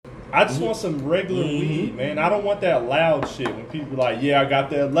I just want some regular weed, man. I don't want that loud shit. When people like, yeah, I got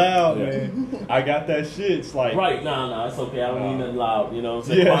that loud, man. I got that shit. It's like, right, no, it's okay. I don't need nothing loud. You know what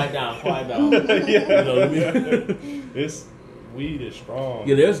I'm saying? Quiet down. yeah. You know what I mean? It's weed is strong.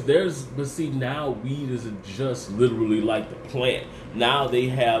 Yeah, but see, now weed isn't just literally like the plant. Now they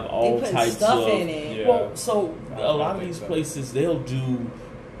have all types stuff of in it. Yeah. Well, so a lot of these so. places they'll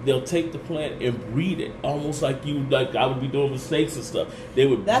take the plant and breed it, almost like I would be doing with snakes and stuff. They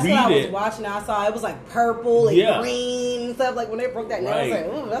would That's breed what I was it. watching. I saw it was like purple and green and stuff. Like when they broke that down, I was like,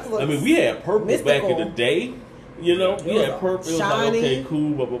 "Ooh, that's a little." I mean, we had purple mystical. back in the day. You know, we had purple. It was like, okay,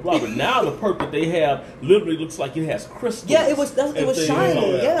 cool, blah blah blah. But now the purple that they have literally looks like it has crystals. Yeah, it was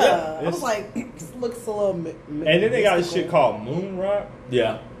shiny. Yeah, I It's- was like, it looks a little. And then they got this shit called moon rock.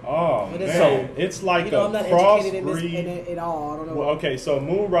 Yeah. Oh What man, is that? it's like You know, I'm a not educated in crossbreed. this at all. I don't know. Well, okay, so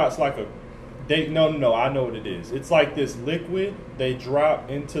moon rock's like no, I know what it is. It's like this liquid they drop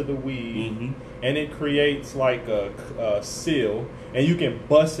into the weed, and it creates like a seal, and you can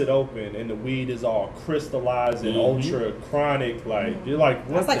bust it open, and the weed is all crystallized and ultra chronic. Like you're like,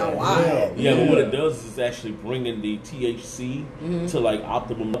 what That's like the a lot. hell? Yeah, but what it does is actually bringing the THC to like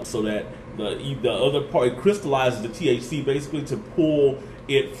optimum, so that the other part, it crystallizes the THC basically to pull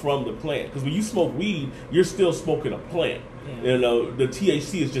it from the plant. Because when you smoke weed, you're still smoking a plant. Yeah. You know, the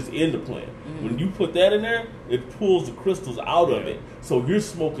THC is just in the plant. When you put that in there, it pulls the crystals out of it. So you're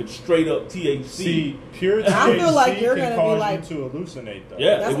smoking straight up THC. See, pure I THC feel like you're can gonna be cause like- you to hallucinate though.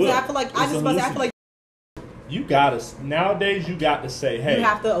 Yeah, That's it what will. I feel like. It's I feel like You gotta nowadays. You got to say, hey, you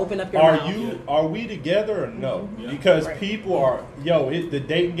have to open up your mouth. Are we together or no? Yeah. Because Right. people are the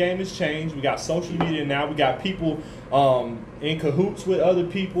dating game has changed. We got social media now. We got people in cahoots with other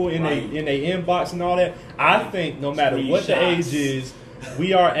people in their inbox and all that. I think no matter what the age is,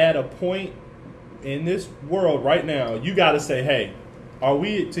 we are at a point in this world right now. You got to say, hey, are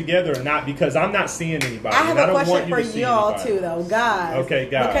we together or not? Because I'm not seeing anybody. I have and I a don't question want you for to see y'all anybody. too, though, guys. Okay,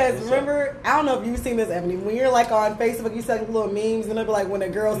 guys, Because what's remember, I don't know if you've seen this, Ebony. When you're like on Facebook, you send little memes, and they'll be like, when a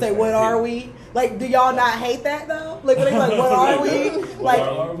girl say, "What are we?" Like, do y'all not hate that though? Like when they be like, "What are we?"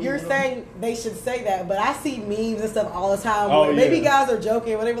 Like you're saying they should say that, but I see memes and stuff all the time. Oh, Where maybe yeah. guys are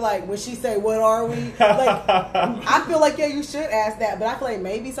joking when they be like, when she say, "What are we?" Like, I feel like you should ask that, but I feel like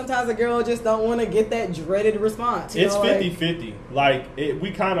maybe sometimes a girl just don't want to get that dreaded response. You It's know, 50-50. Like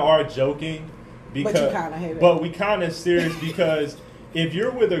we kind of are joking, because But you kinda hate it. But we kind of serious because if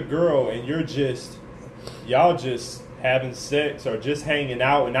you're with a girl and y'all just having sex or just hanging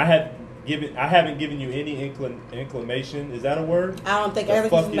out, and I haven't given you any inclination. Is that a word? I don't think The I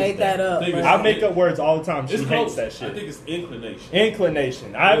fuck just is made that up. Think but- I make up words all the time. She It's hates close. that shit. I think it's inclination.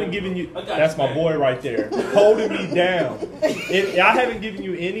 Inclination. I haven't given you. I got That's you, my man. boy right there, holding me down. I haven't given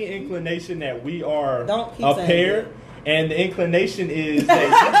you any inclination that we are Don't keep a saying pair, it. and the inclination is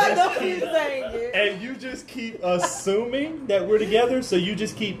that Don't keep saying it. and you just keep assuming that we're together. So you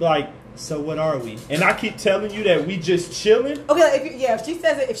just keep like, so what are we? And I keep telling you that we just chilling. Okay, if she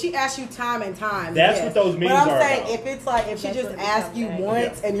says it, if she asks you time and time, That's yes. what those memes But I'm are saying about. if it's like if she That's just what it asks comes you back.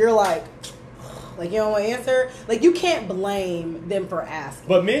 once and you're like you don't want to answer, like you can't blame them for asking.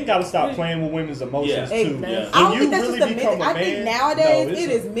 But men got to stop playing with women's emotions Yeah. too. Yeah. I don't When think you that's really just a become men. a I man, think nowadays no, it's it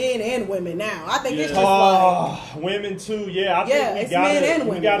a- is men and women now. I think it's Yeah. just Women too, yeah. I think yeah, we it's gotta, men and we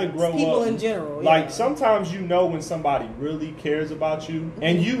women. gotta It's grow people up. in general. Like yeah. sometimes you know when somebody really cares about you,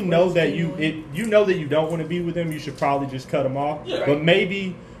 and you know that you know that you don't want to be with them. You should probably just cut them off. Yeah. But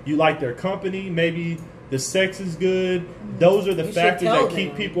maybe you like their company. Maybe the sex is good. Those are the You should factors tell that keep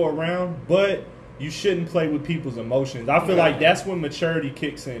them. people around. But you shouldn't play with people's emotions. I feel like that's when maturity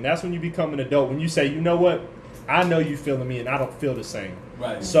kicks in. That's when you become an adult. When you say, you know what, I know you feeling me, and I don't feel the same.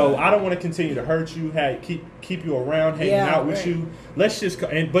 Right. So I don't want to continue to hurt you, keep you around, hanging Yeah, out with right. you. Let's just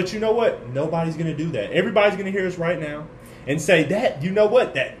but you know what? Nobody's gonna do that. Everybody's gonna hear us right now and say that. You know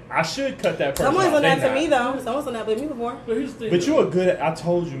what? That I should cut that person. Someone's off. done that They to me not. though. Someone's done that to me before. But here's the thing. But you a good. I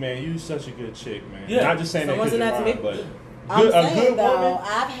told you, man. You such a good chick, man. Yeah. Not just saying that Someone's because done you're that to mine, me. but. I'm A saying good though, woman.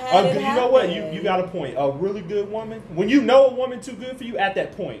 I've had it You know what? happen. You got a point. A really good woman. When you know a woman too good for you, at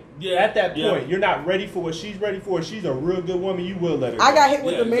that point, at that point, you're not ready for what she's ready for. If she's a real good woman, you will let her. I go. got hit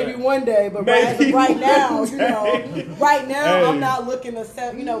with Yeah, the maybe exactly. one day, but Maybe right now, one you know, day. right now Hey. I'm not looking to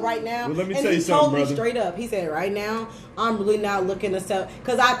sell. You know, right now. Well, let me and tell he you told something, me brother. straight up. He said, right now I'm really not looking to sell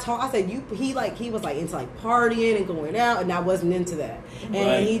because I said he was like into like partying and going out, and I wasn't into that. And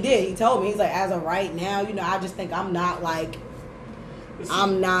Right. he did. He told me he's like, as of right now, you know, I just think I'm not like.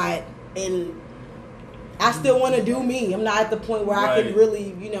 I'm not in. I still want to do me. I'm not at the point where I could Right.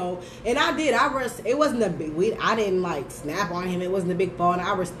 really, you know. And I did. It wasn't a big. I didn't like snap on him. It wasn't a big fall, and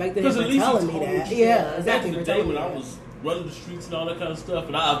I respected him Because for at least telling he me told that. you. Yeah, exactly. Back For in the day telling me when I that. was running the streets and all that kind of stuff.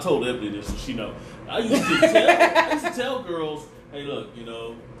 And I've told Ebony this, so she know. I used to tell girls, hey, look,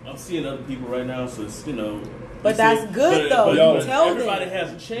 I'm seeing other people right now, so it's, But that's good though. Yo, tell everybody them.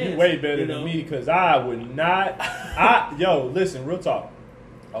 has a chance. You way better than me because I would not. Listen, real talk.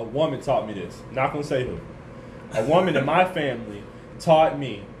 A woman taught me this. Not gonna say who. A woman in my family taught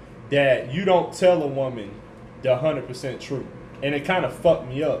me that you don't tell a woman the 100% truth, and it kind of fucked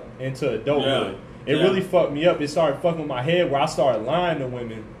me up into adulthood. It really fucked me up. It started fucking with my head where I started lying to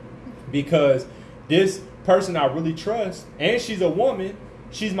women because this person I really trust, and she's a woman,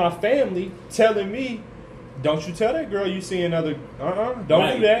 she's my family, telling me, don't you tell that girl you see another, don't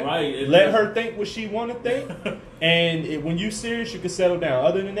do that. Right. Let her think what she want to think. And when you serious, you can settle down.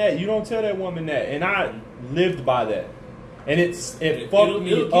 Other than that, you don't tell that woman that. And I lived by that. And it fucked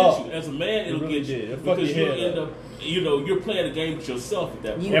me up. You. As a man, it'll really get you. It because you'll end up, you're playing a game with yourself at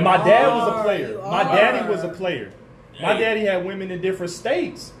that point. And my dad was a player. My daddy was a player. My daddy had women in different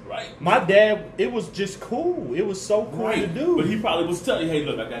states. Right. My dad, it was just cool. It was so cool to do. But he probably was telling you, hey,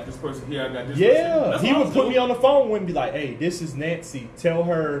 look, I got this person here, I got this person. Yeah. He would put me on the phone and be like, hey, this is Nancy. Tell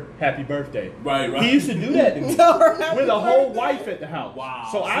her happy birthday. Right. He used to do that to me. With a whole wife at the house. Wow.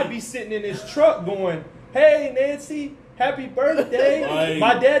 So I'd be sitting in his truck going, hey, Nancy, happy birthday. Right.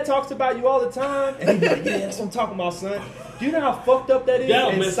 My dad talks about you all the time. And he'd be like, yeah, that's what I'm talking about, son. Do you know how fucked up that is?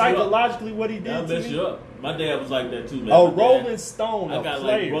 That'll And psychologically what he did That'll to mess me? you up. My dad was like that too, man. Oh, Rolling Stone, I got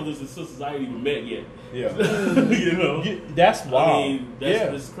player. like brothers and sisters I ain't even met yet. Yeah. That's wild. I mean,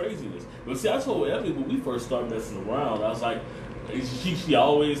 that's craziness. But see, I told Emily when we first started messing around, I was like, she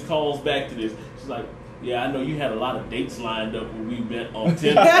always calls back to this. She's like, yeah, I know you had a lot of dates lined up when we met on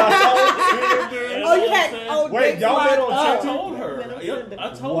Tinder. Wait, y'all met on I Tinder? told her.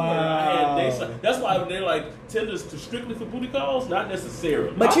 I told her I had dates. That's why they're like Tinder's strictly for booty calls, not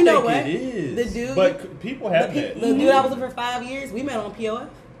necessarily. But you know what? It is. The dude, but people have that. The dude I was with for 5 years, we met on POF.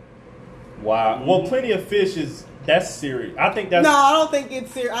 Wow. Mm-hmm. Well, Plenty of Fish that's serious. I think that's No, I don't think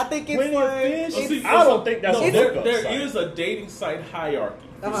it's serious. I think it's Plenty like of Fish. See, I don't think that's a hookup there site. is a dating site hierarchy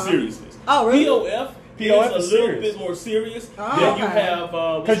for seriousness. Oh, really? POF POF is a is little serious. bit more serious. Oh, Then you okay. have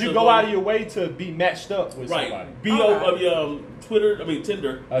because you go out of your way to be matched up with somebody. Right. Tinder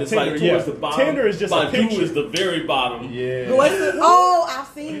is Tinder, like towards the bottom. Tinder is just a Badoo picture. is the very bottom. Yeah. I've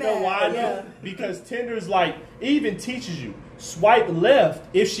seen You that. know why? Yeah. Because Tinder's like even teaches you swipe left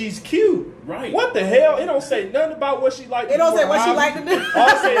if she's cute. Right. What the hell? It don't say nothing about what she like. It don't say what she like to do. All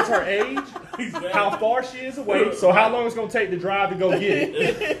it says is her age, Exactly. how far she is away, so how long it's gonna take to drive to go get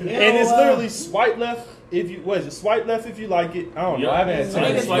it. And it's literally swipe left if you swipe left if you like it. I don't know. I haven't had I think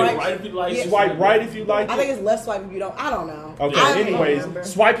Tinder. it's Swipe right. right if you like it. Swipe right if you like I it. think it's left swipe if you don't. I don't know. Okay. I don't Anyways, remember.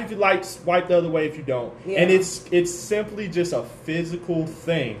 swipe if you like. Swipe the other way if you don't. Yeah. And it's simply just a physical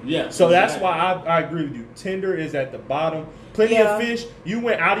thing. Yeah, So that's exactly. why I agree with you. Tinder is at the bottom. Plenty Yeah. of Fish. You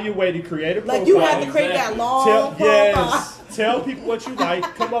went out of your way to create a profile. Like you have to create that Exactly. long profile. Tell people what you like.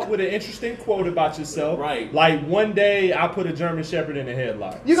 Come up with an interesting quote about yourself. Right. Like one day I put a German Shepherd in a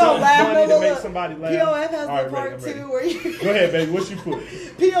headlock. You gonna Something laugh? funny No, to make look. somebody laugh. POF has All the right, part I'm ready. two where you. Go ahead, baby. What you put?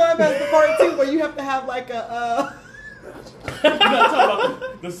 POF has the part two where you have to have like a. You gotta talk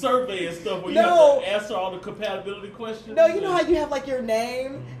about the survey and stuff where you No. have to answer all the compatibility questions. No, you know how you have like your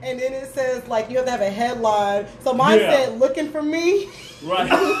name and then it says like you have to have a headline. So mine said "looking for me." Right.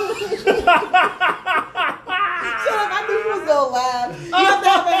 Shut up! I knew you was gonna laugh. You have to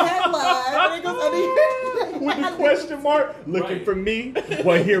have a headline, and it goes under your. With the question mark, looking Right. for me.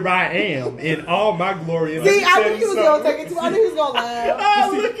 Well, here I am in all my glory. And See, let me I tell knew you he was gonna something. take it too. I knew he was gonna laugh. Ah,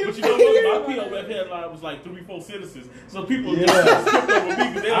 But looking you for know me. what? My POF headline was like 3-4 sentences. So people Yeah. just skipped over me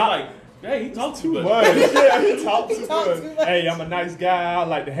because they were like, hey, he talked too much. Much. Yeah, he talked too talked much. too much. Hey, I'm a nice guy. I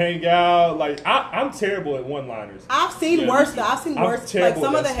like to hang out. Like I'm terrible at one-liners. I've seen Yeah, worse. me Though. I've seen I'm worse. Like terrible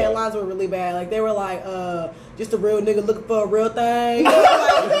some at of the that stuff. headlines were really bad. Like they were like, just a real nigga looking for a real thing. Like,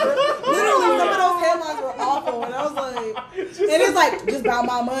 literally, some of those headlines were awful, and I was like, and it's like just about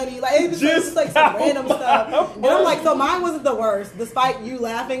my money. Like it's just like some random stuff. And I'm like, so mine wasn't the worst, despite you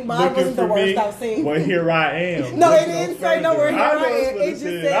laughing. Mine Looking wasn't the for worst me. I've seen. Well, here I am. No, it Looking didn't no say no. further. We're here. I know I it's am. what It just I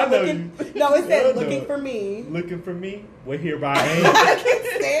said know looking. you. No, it said Yeah, looking no. for me. Looking for me. Well, here I am. I can't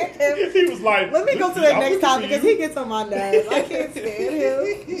stand him. He was like, Let me go to "Listen, the I'm next looking topic for because you." he gets on my nerves. I can't stand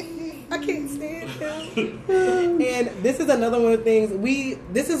him. I can't stand him. And this is another one of the things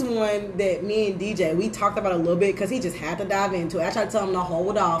this is one that me and DJ, we talked about a little bit because he just had to dive into it. I tried to tell him to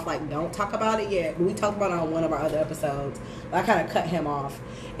hold off, like don't talk about it yet. But we talked about it on one of our other episodes. I kind of cut him off.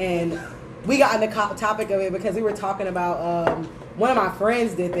 And we got on the topic of it because we were talking about one of my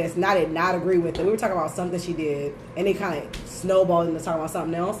friends did this and I did not agree with it. We were talking about something she did and it kind of snowballed into talking about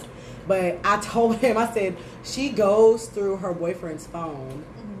something else. But I told him, I said, she goes through her boyfriend's phone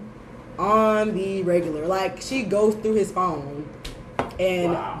on the regular. Like, she goes through his phone.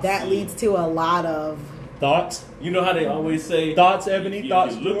 And that leads to a lot of... Thoughts? You know how they always say... Thoughts, Ebony?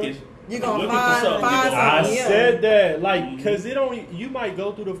 Thoughts, George? You're going to find something. I said that, like, because you might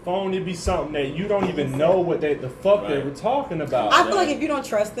go through the phone, it'd be something that you don't even know what the fuck they were talking about. I feel like if you don't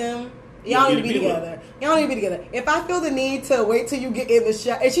trust them, y'all need to be together. Y'all need to be together. If I feel the need to wait till you get in the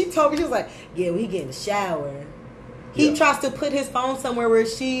shower, and she told me, she was like, yeah, when he get in the shower, he tries to put his phone somewhere where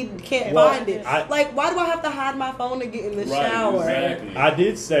she can't find it. Like, why do I have to hide my phone to get in the shower? Exactly. I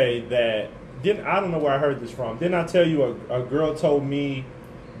did say that, I don't know where I heard this from. Didn't I tell you a girl told me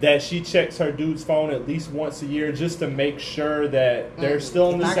that she checks her dude's phone at least once a year just to make sure that they're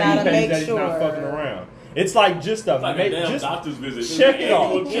still on the same page, that he's not fucking around. It's like just a just doctor's visit. Check it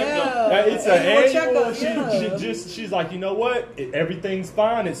off. It's an annual. Checkup. She's like, you know what? Everything's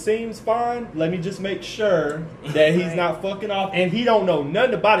fine. It seems fine. Let me just make sure that he's not fucking off, and he don't know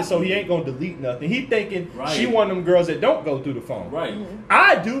nothing about it, so he ain't gonna delete nothing. He thinking she one of them girls that don't go through the phone. Right.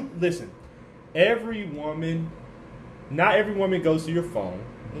 I do. Listen, not every woman goes through your phone,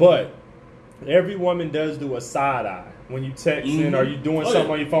 but every woman does do a side eye. When you texting or you doing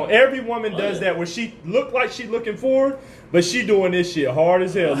something on your phone, every woman does that where she look like she looking forward, but she doing this shit hard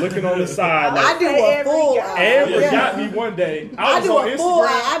as hell, looking on the side. Like, I do a full eye. Amber got me one day. I was do on a Instagram. Full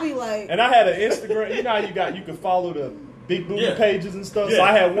eye. I be like, and I had an Instagram. You know how you can follow the big booty pages and stuff. So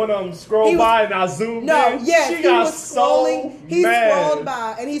I had one of them scroll by and I zoomed in. He was scrolling. He scrolled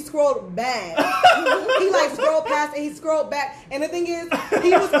by and he scrolled back. He like scrolled past and he scrolled back. And the thing is,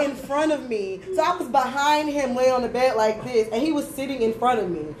 he was in front of me, so I was behind him, laying on the bed like this, and he was sitting in front of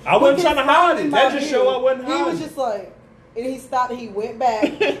me. I wasn't trying to hide it. That just showed I wasn't hiding. He was just like. And he stopped and he went back.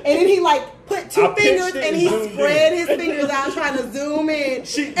 And then he like put two fingers and he spread his fingers out trying to zoom in.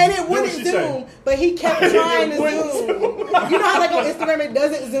 And it wouldn't zoom. But he kept trying to zoom. You know how like on Instagram it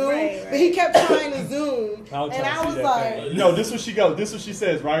doesn't zoom? Right. But he kept trying to zoom. And I was like... No, this is what she goes. This is what she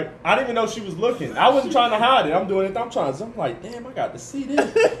says, right? I didn't even know she was looking. I wasn't trying to hide it. I'm doing it. I'm trying to zoom. I'm like, damn, I got to see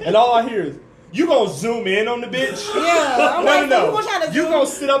this. And all I hear is, you gonna zoom in on the bitch? Yeah. I'm no. You gonna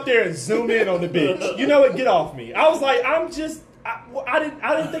sit up there and zoom in on the bitch? You know what? Get off me. I was like, I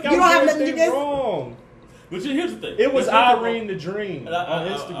didn't think I was doing anything wrong. But here's the thing. It was Irene the Dream on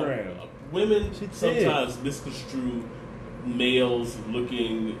Instagram. Women sometimes misconstrue males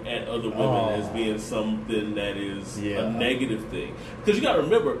looking at other women as being something that is a negative thing. Because you gotta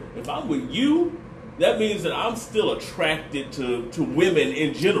remember, if I'm with you, that means that I'm still attracted to women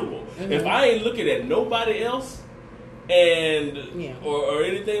in general. Mm-hmm. If I ain't looking at nobody else and or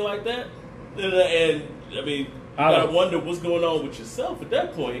anything like that, and I mean, you gotta wonder what's going on with yourself at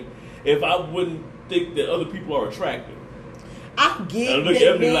that point if I wouldn't think that other people are attractive. I get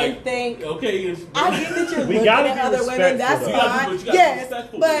that men think. Okay, I get that you're looking at other women. That's fine. Yes,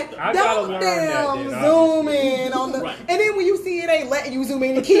 but don't damn zoom in on the. And then when you see it ain't letting you zoom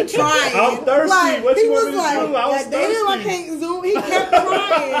in, you keep trying. I'm thirsty. Like, what he you was want me to do? I was thirsty. Damn, I can't zoom. He kept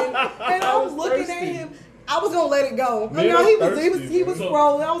trying, and I was looking at him. I was gonna let it go. You know, he was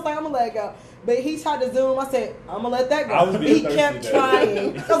scrolling. I was like, I'm gonna let it go. But he tried to zoom. I said, I'm going to let that go. He kept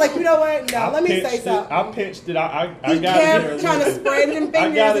trying. I was like, you know what? No, let me say something. I pinched it. I got it. He kept trying to spread them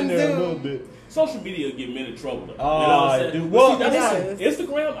fingers and zoom. A little bit. Social media get men in trouble. You know what I'm saying? Dude, well,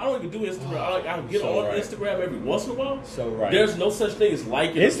 Instagram, I don't even do Instagram. I get on Instagram every once in a while. So right. There's no such thing as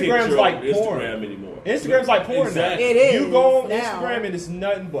liking Instagram's like porn anymore. Instagram's like porn exactly. now. It is. You go on now. Instagram and it's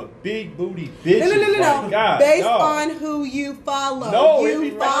nothing but big booty bitches. No. God, based on who you follow. No,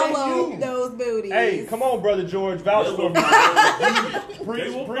 you follow those booties. Hey, come on, Brother George. Vouch for me. They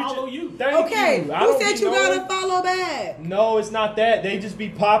will follow you. Thank you. Who said you gotta follow back? No, it's not that. They just be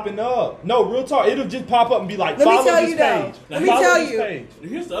popping up. No, real talk. It'll just pop up and be like, Let me follow tell this you page. Let me tell you.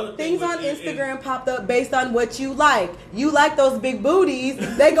 Here's the other things on Instagram popped up based on what you like. You like those big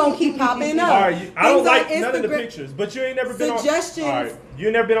booties, they gonna keep popping up. All right, I don't like none of the pictures, but you ain't never been suggestions. All right, you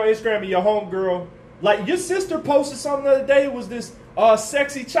ain't never been on Instagram and your homegirl. Like, your sister posted something the other day. It was this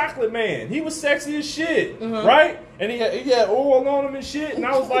sexy chocolate man. He was sexy as shit, right? And he had oil on him and shit. And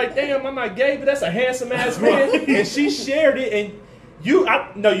I was like, damn, I'm not gay, but that's a handsome ass man. And she shared it, and you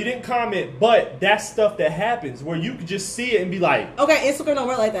didn't comment, but that's stuff that happens where you could just see it and be like, okay, Instagram don't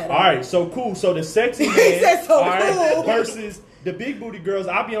work like that. All right, so cool. So the sexy man he said so cool. Versus the big booty girls.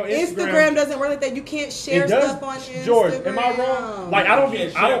 I'll be on Instagram. Instagram doesn't work like that. You can't share stuff on Instagram. George, am I wrong? Like, I don't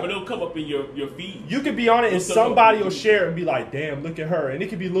but it'll come up in your feed. You could be on it and somebody will share it and be like, damn, look at her. And it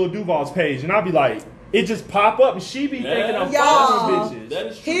could be Lil Duval's page. And I'll be like, it just pop up and she be thinking I'm following bitches. That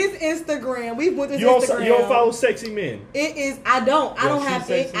is true. His Instagram, we went to his You Instagram. don't follow sexy men? It is. I don't have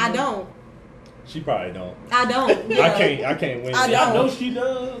it. I don't. She probably don't. I don't. Yeah. I can't win. I I don't. know she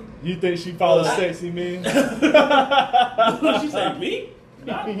does. You think she follows sexy men? She said me?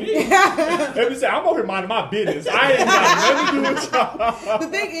 Not me. Let me say, I'm over here minding my business. I ain't got nothing to do with y'all. The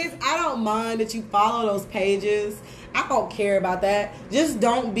thing is, I don't mind that you follow those pages. I don't care about that. Just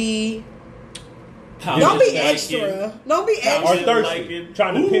don't be. Don't be extra. Don't be Or extra. thirsty.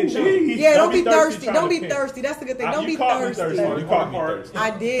 Trying to pinch you. Yeah, don't be thirsty. trying Don't to be pinch. thirsty. That's the good thing. Don't You be caught me thirsty. thirsty. You caught me thirsty.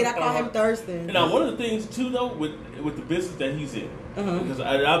 I did. I called him thirsty. Now, one of the things too, though, with the business that he's in, because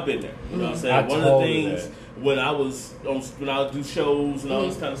I've been there. You know what I'm saying? I One of the totally things when I do shows and all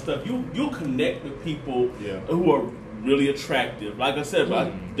this kind of stuff, you'll connect with people who are really attractive. Like I said, I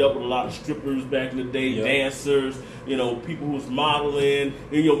dealt with a lot of strippers back in the day, dancers, people who was modeling.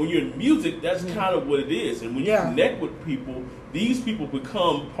 And, when you're in music, that's kind of what it is. And when you connect with people, these people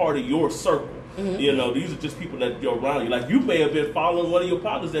become part of your circle. These are just people that you're around you. Like you may have been following one of your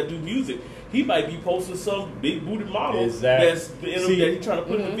partners that do music. He might be posting some big booty model that's that he's trying to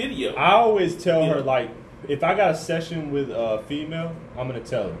put in the video. I always tell her, like, if I got a session with a female, I'm going to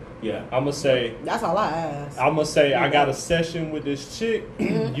tell her. Yeah. I'm going to say... That's all I ask. I'm going to say, I got a session with this chick.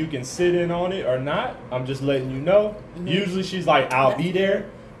 You can sit in on it or not. I'm just letting you know. Usually she's like, I'll be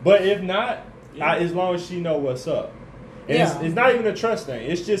there. But if not, as long as she know what's up. And it's not even a trust thing.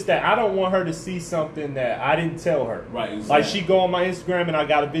 It's just that I don't want her to see something that I didn't tell her. Right. Exactly. Like she go on my Instagram and I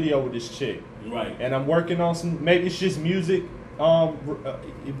got a video with this chick. Right. And I'm working on some, maybe it's just music.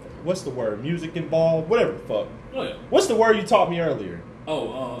 What's the word? Music involved? Whatever the fuck. Oh, yeah. What's the word you taught me earlier?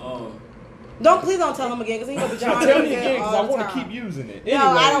 Please don't tell him again because he gonna be trying to Tell me again because I want to keep using it. No,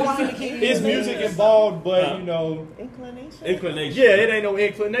 Anyway, I don't want him to keep using it. It's music involved, but Inclination. yeah, it ain't no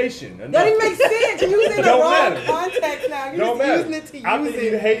inclination. That didn't make sense. You're using the Don't wrong matter. context now. You're Don't just matter. using it to use I think it.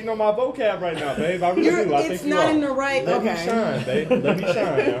 you're hating on my vocab right now, babe. I really do. I think It's you not are. in the right. Let me Okay. shine, babe. Let me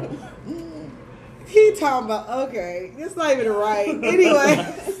shine now. He talking about okay. It's not even right.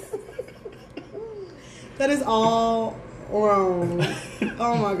 Anyway, that is all wrong.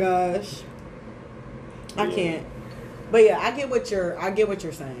 Oh my gosh, I can't. But yeah, I get what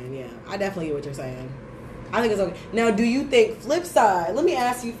you're saying. Yeah, I definitely get what you're saying. I think it's okay. Now, do you think flip side? Let me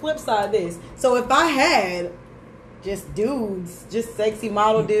ask you flip side this. So if I had just dudes, just sexy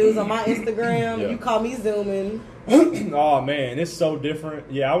model dudes on my Instagram, you call me zooming. Oh man, it's so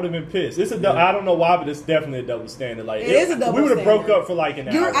different. Yeah, I would have been pissed. It's I don't know why, but it's definitely a double standard. Like It is a double We would have broke standard. up for like an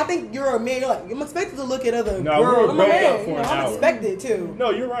hour. I think you're a man. You're like, I'm expected to look at other No, we girls. were I'm a broke man. up for an I'm hour. expected to. No,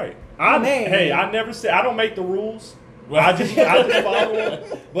 you're right. Man. Hey, I never said I don't make the rules. I just follow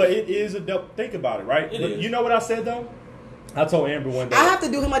them. But it is a double. Think about it, right? It But is. you know what I said though? I told Amber one day. I have to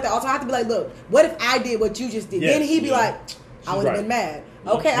do him like that. Also, I have to be like, look, what if I did what you just did? Yes, Then he'd be yeah. like, I would have right. been mad.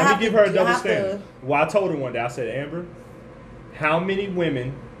 Okay, Let me give her a double I have standard. Well, I told her one day. I said, Amber, how many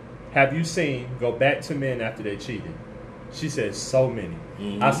women have you seen go back to men after they cheated? She said, so many.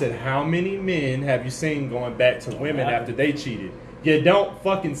 I said, how many men have you seen going back to women after they cheated? You don't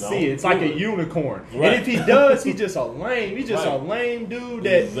fucking see it. It's like a unicorn. Right. And if he does, he's just a lame. He's just a lame dude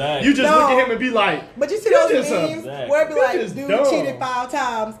that Exactly. you just No. look at him and be like, But you see "You're those just a- memes Exactly. where it be like, You're just dude dumb." cheated 5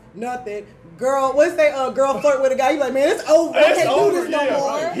 times, nothing. Girl, what's they girl flirt with a guy? You like, man, it's over. I It's can't over, do this no yeah.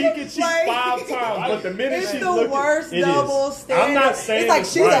 more. He can cheat Like, 5 times, but the minute It's she the look worst it is. double standard. I'm not saying it's like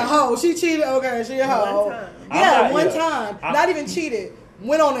it's she's right. a hoe. She cheated. Okay, she a hoe. time. Yeah, I'm not- one yeah. time. Not even cheated.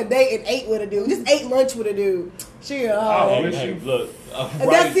 Went on a date and ate with a dude. Just ate lunch with a dude. She a hoe. Oh, Hey, wish hey, you- look.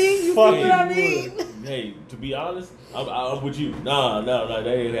 And that's it. You see what fucking I mean? Hey, to be honest, I'm with you. No, that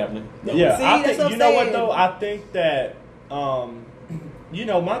ain't happening. No. Yeah, See, I that's think what I'm you know what saying. though. I think that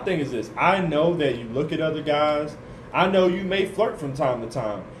my thing is this. I know that you look at other guys. I know you may flirt from time to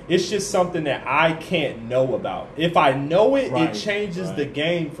time. It's just something that I can't know about. If I know it, Right, it changes right. the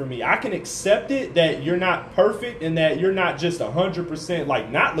game for me. I can accept it that you're not perfect and that you're not just 100% like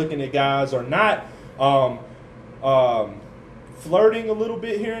not looking at guys or not flirting a little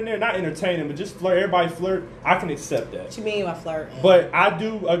bit here and there, not entertaining, but just flirt. Everybody flirt. I can accept that. What you mean by flirting? But I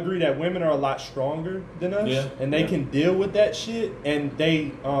do agree that women are a lot stronger than us, Yeah, and they yeah. can deal with that shit. And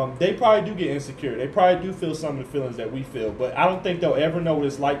they probably do get insecure. They probably do feel some of the feelings that we feel. But I don't think they'll ever know what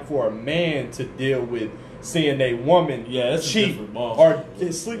it's like for a man to deal with seeing a woman Yeah, that's a cheat different ball. or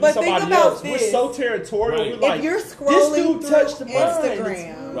sleep But with think somebody about else. We're this. so territorial. Right. We're like, if you're this scrolling dude through touched the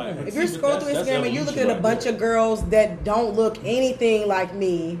Instagram, Right. if you're See, but scrolling through that's Instagram and you're looking evolution at a right bunch there. of girls that don't look anything like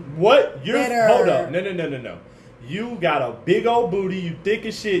me, What? You're Better. hold up. No. you got a big old booty, you thick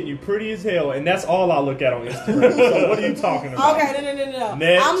as shit, you pretty as hell, and that's all I look at on Instagram. So what are you talking about? Okay, no.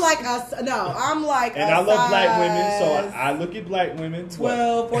 Next. I'm like and I love black women, so I look at black women.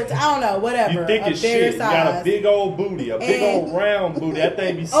 12, 14, I don't know, whatever. You thick as shit. You got a big old booty, a big old round booty. That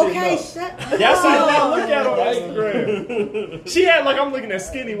thing be sitting okay, up. shut up. That's all I look at on Instagram. She had like I'm looking at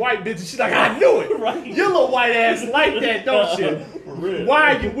skinny white bitches. She's like, I knew it. Right. Your little white ass like that, don't you?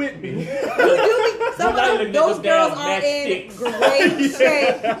 Why are you with me? Some of those girls are in great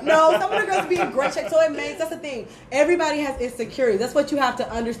shape. No, some of the girls be in great shape. So it makes, that's the thing. Everybody has insecurities. That's what you have to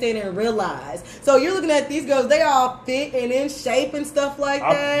understand and realize. So you're looking at these girls, they all fit and in shape and stuff like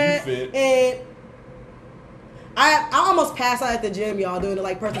that. You fit. And I almost passed out at the gym, y'all, doing the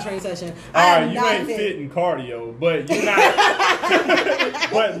like personal training session. Alright, you ain't fit in cardio, but you're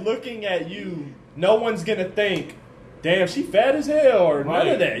not. But looking at you, no one's gonna think, damn, she fat as hell, or none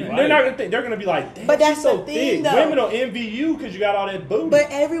of that. Right. They're not gonna think. They're gonna be like, damn, But that's she's so the thing, thick. though. Women will envy you because you got all that booty.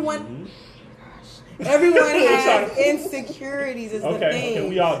 But everyone has insecurities is the thing. Okay,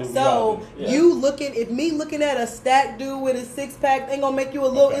 we all do. So Yeah. you looking, if me looking at a stacked dude with a 6-pack ain't gonna make you a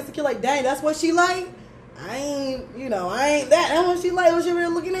little insecure. Like, dang, that's what she like. I ain't that. That's what she like. What she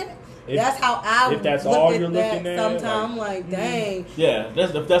really looking at? That's how I if that's look all at you're that looking at, sometimes. Like, dang. Yeah,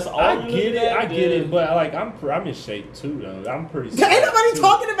 that's all. I you get look it, at, I get it, but like I'm in shape too, though. I'm pretty. Ain't nobody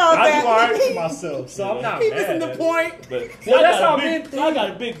talking about I that. do alright for myself, so I'm not He mad. missing the at it. point. But see, Well, that's I how got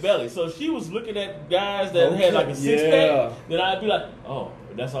a big belly, so if she was looking at guys that Okay, had like a 6-pack, yeah. then I'd be like, oh,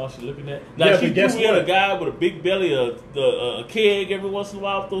 that's all she looking at. Yeah, Now but she guess threw in what? a guy with a big belly, a keg every once in a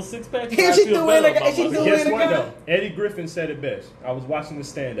while with those 6-packs. Yeah, I'd she feel threw better in a- about she myself. threw Guess in a what guy? though? Eddie Griffin said it best. I was watching the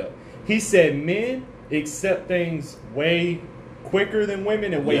stand up. He said men accept things way quicker than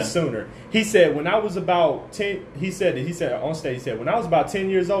women and way Yeah. sooner. He said when I was about 10, he said on stage, he said when I was about 10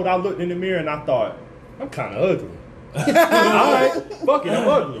 years old, I looked in the mirror and I thought, I'm kind of ugly. Alright, fuck it, I'm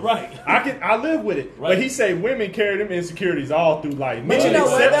ugly. Right. I live with it. Right. But he said women carry them insecurities all through life. But Men you know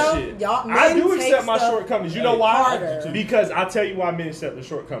what, accept though? shit. Y'all- I men do take accept my stuff shortcomings. You know why? harder. Because I tell you why men accept the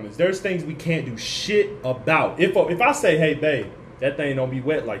shortcomings. There's things we can't do shit about. If I say, hey babe, that thing don't be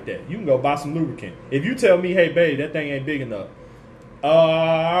wet like that, you can go buy some lubricant. If you tell me, hey babe, that thing ain't big enough,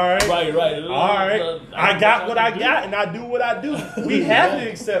 all right. Right. All right. I got what I got, and I do what I do. We have to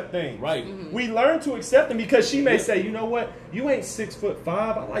accept things. Right. We learn to accept them because she may say, you know what, you ain't 6'5".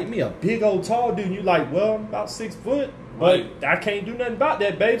 I like me a big old tall dude. And you like, well, I'm about 6 foot, but Right. I can't do nothing about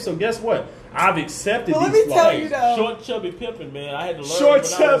that, babe. So guess what? I've accepted Well, let these me tell flaws. you though. Short, chubby pimping, man. I had to learn. Short,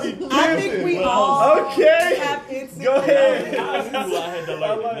 when chubby. I think we Pimpin'. all Okay. have insecurities. Go ahead. In high school, I had to learn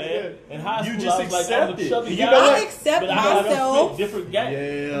I it, like man. it. In high You school, just I was like, accept I'm the it. chubby You guy. know what? I accept but I gotta myself. fit different guys.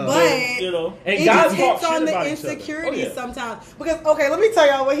 Yeah. But You know. And it guys just hits talk on shit the about each other. insecurities Oh, yeah. sometimes. Because okay, let me tell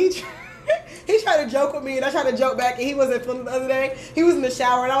y'all what he tried to joke with me and I tried to joke back and he wasn't feeling the other day. He was in the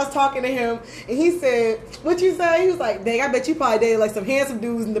shower and I was talking to him and he said, "What you say?" He was like, "Dang, I bet you probably dated like some handsome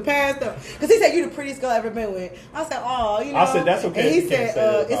dudes in the past though." Because he said you the prettiest girl I ever been with. I said, "Oh, you know." I said, "That's okay And he if you can't said, say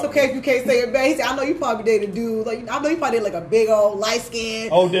that "It's about okay me." if you can't say it back." He said, "I know you probably dated dudes. Like I know you probably dated like a big old light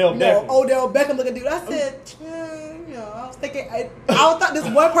skinned Odell Beckham. Odell Beckham looking dude." I said, I was thinking, I thought this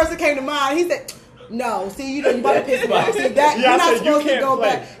one person came to mind. He said, "No, see, you about to piss me off. See, that Yeah, I you're not said, you supposed to can't go play.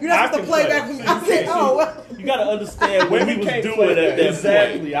 back. You're not I supposed to can play play. back from me." I said, "Oh, well, You gotta understand what Women he was can't doing play at that. that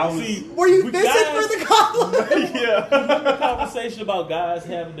Exactly. point. I was- See, were you with fishing guys- for the compliment?" Yeah. conversation about guys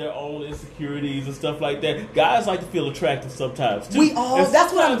having their own insecurities and stuff like that. Guys like to feel attractive sometimes too. We all- And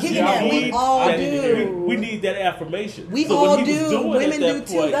that's what I'm sometimes getting at. We need all that- do. We need that affirmation. We So all what he was do. doing at Women do that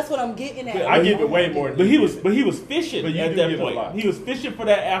too. point- That's what I'm getting at. I give it way more than But you he was fishing But you at do that give a point. lot. He was fishing for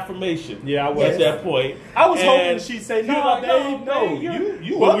that affirmation. Yeah, I was. at that point. I was hoping And she'd say, he was "No, like, babe, no, babe,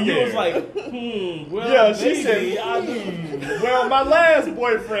 you Well, up when you there." was like, well, Yeah, she maybe said, I do. well, my last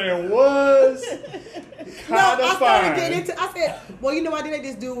boyfriend was No, kind I of started fine. getting into. I said, "Well, you know, I did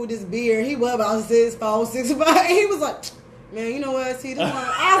this dude with this beard. He was about 6'5", 6'5", and he was like." Man, you know what? See, this one.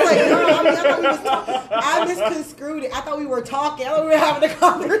 I was like, no, I thought we was I misconstrued it. I thought we were talking. I thought we were having a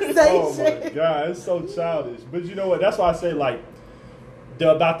conversation. Oh my god, it's so childish. But you know what? That's why I say like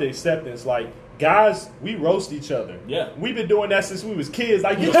about the acceptance. Like guys, we roast each other. Yeah. We've been doing that since we was kids.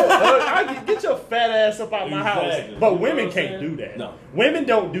 Like get your fat ass up out my house. Exactly. But You know women what I'm can't saying? do that. No. Women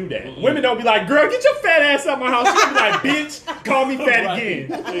don't do that. Women don't be like, girl, get your fat ass out my house. She be like, bitch, call me fat Right. again.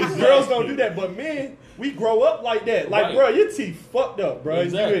 Exactly. Girls don't do that. But men, we grow up like that. Like, Right. bro, your teeth fucked up, bro.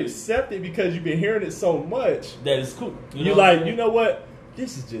 Exactly. You accept it because you've been hearing it so much. That is cool. You like, you know what?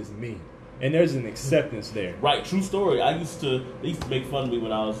 This is just me. and there's an acceptance there. Right, true story. They used to make fun of me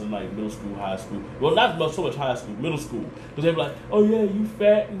when I was in like middle school, high school. Well, not so much high school, middle school, because they were like, "Oh yeah, you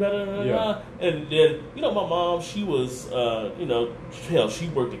fat," and and then my mom, she was, hell, she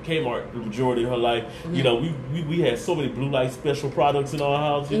worked at Kmart the majority of her life. Mm-hmm. We had so many Blue Light special products in our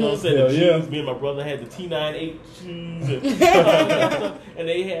house. You know what I'm saying? The shoes. Me and my brother had the T98 shoes and all that stuff. And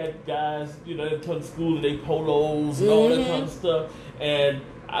they had guys, they come to school and they polos and all that kind of stuff. And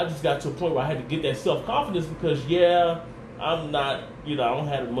I just got to a point where I had to get that self-confidence because, I'm not, I don't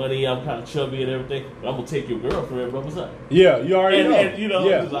have the money, I'm kind of chubby and everything, but I'm going to take your girlfriend, bro, what's up? Yeah, you already know.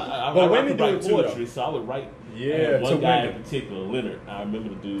 And, I women do write it too, poetry, though. so I would write. Yeah, one guy in particular, Leonard, I remember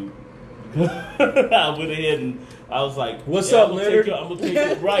the dude. I went ahead and I was like, "What's up, Leonard?" I'm going to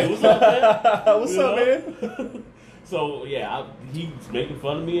take you, right, what's up, man? What's up, man? So he was making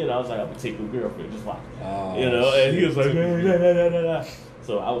fun of me, and I was like, "I'm gonna take your girlfriend, just watch." Oh, and he was like, nah.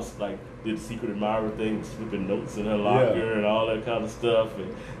 So I was like, did the secret admirer thing, slipping notes in her locker and all that kind of stuff,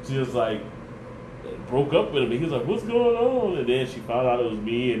 and she was like, broke up with him. And he was like, "What's going on?" And then she found out it was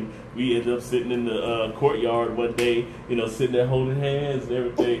me, and we ended up sitting in the courtyard one day, sitting there holding hands and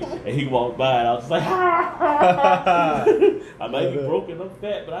everything. And he walked by, and I was like, I might be broken, I'm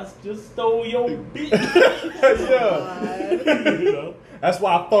fat, but I just stole your bitch. That's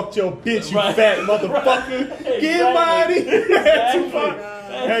why I fucked your bitch, you fat motherfucker. Exactly. Get money. Exactly.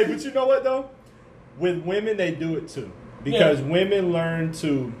 Hey, but you know what though? With women, they do it too, because women learn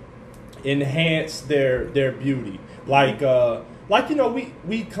to enhance their beauty.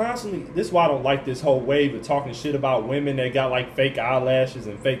 We constantly. This is why I don't like this whole wave of talking shit about women that got like fake eyelashes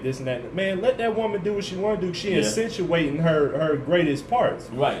and fake this and that. Man, let that woman do what she want to do. She accentuating her greatest parts.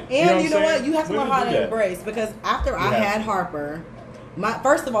 Right. And you know what? You have to learn how to embrace, because after I had Harper,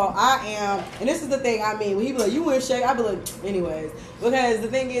 first of all, I am, and this is the thing. I mean, when he be like, "You in shape," I be like, anyways, because the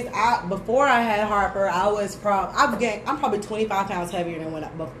thing is, before I had Harper, I was I'm probably 25 pounds heavier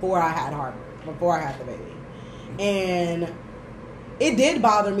than before I had Harper, before I had the baby, and it did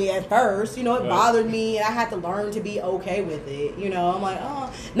bother me at first. It bothered me, and I had to learn to be okay with it. I'm like,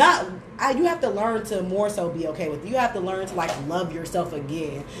 you have to learn to more so be okay with it. You have to learn to like love yourself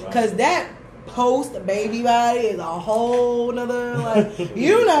again, because that post baby body is a whole nother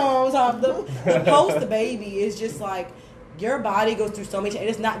the post baby is just like your body goes through so much, and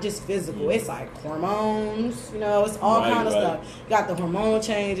it's not just physical, it's like hormones, it's all kind of stuff. You got the hormone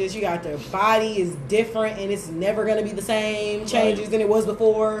changes, you got the body is different, and it's never going to be the same changes than it was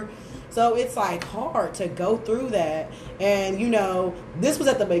before. So it's like hard to go through that. And this was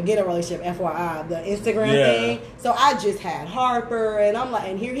at the beginning of the relationship, FYI, the Instagram thing. So I just had Harper, and I'm like,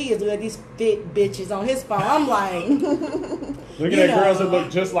 and here he is looking at these fit bitches on his phone. I'm like, looking at girls that look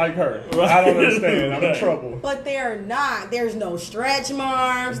just like her. I don't understand. I'm in trouble. But they're not. There's no stretch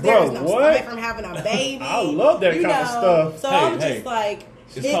marks. There's no stomach from having a baby. I love that kind of stuff. So I'm just like,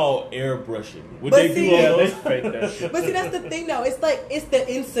 it's called airbrushing. They fake that shit. But see, that's the thing, though. It's like it's the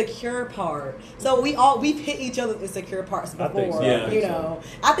insecure part. So we've hit each other's insecure parts before.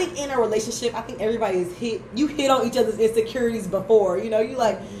 I think in a relationship, I think everybody's hit on each other's insecurities before. You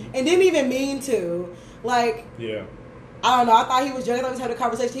like, and didn't even mean to. Like, I don't know. I thought he was joking. I was having a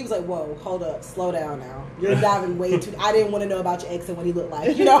conversation. He was like, "Whoa, hold up, slow down now. You're diving way too. I didn't want to know about your ex and what he looked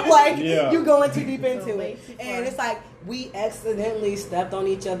like. You're going too deep into it." And it's like we accidentally stepped on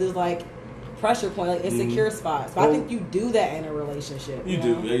each other's like pressure point, like insecure spots. But I think you do that in a relationship. You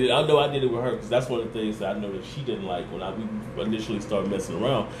do. I know I did it with her, because that's one of the things that I know that she didn't like when we initially started messing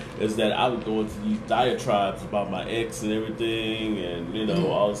around, is that I would go into these diatribes about my ex and everything, and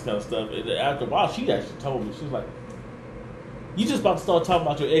all this kind of stuff. And after a while, she actually told me, she was like, "You just about to start talking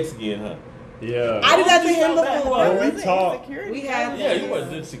about your ex again, huh?" Yeah. I did that to him before. We talked. We had it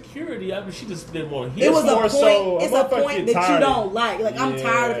wasn't insecurity. I mean, she just didn't want to hear. It was a point. So, it's a point that you don't like. Like, I'm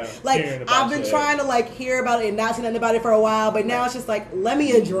tired of it. Like, I've been trying to like hear about it and not see nothing about it for a while, but now it's just like, let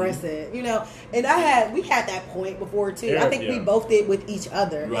me address it. And we had that point before too. I think we both did with each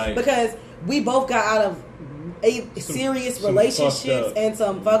other, right? Because we both got out of serious relationships and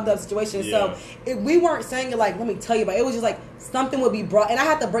some fucked up situations. Yeah. So we weren't saying it like, let me tell you about it. It was just like something would be brought, and I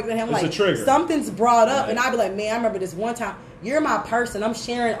had to break it to him like, something's brought up, and I'd be like, man, I remember this one time. You're my person. I'm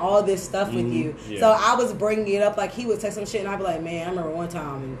sharing all this stuff with you. Yeah. So I was bringing it up, like he would text some shit, and I'd be like, man, I remember one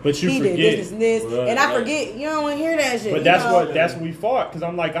time, and but he did this and this, and I forget. You don't want to hear that shit. But that's what we fought, because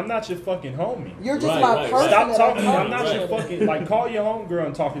I'm like, I'm not your fucking homie. You're just my person. Stop talking. I'm not your fucking call your homegirl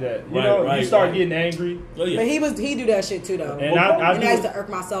and talk to that. You start getting angry. Oh, yeah. But he do that shit too though, and that used to irk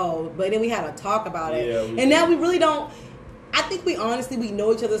my soul. But then we had a talk about it, and now we really don't. I think we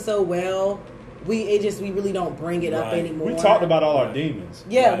know each other so well we really don't bring it up anymore. We talked about all our demons.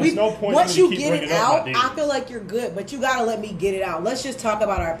 Yeah, there's no point once in me you to keep get it bringing up my out, demons. I feel like you're good, but you gotta let me get it out. Let's just talk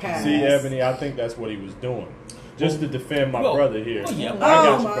about our past. See, Ebony, I think that's what he was doing, just to defend my brother here. Well, yeah, Oh I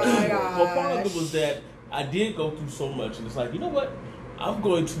got my you, brother. God. Well, part of it was that I did go through so much, and it's like, you know what? I'm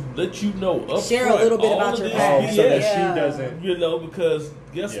going to let you know up Share front a little bit all about of your this past. So that BS, Yeah. she doesn't. you know, because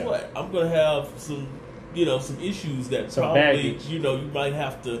guess Yeah. what? I'm going to have some, some issues that Some probably, baggage. you might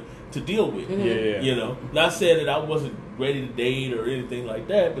have to deal with. Yeah. You know, not saying that I wasn't ready to date or anything like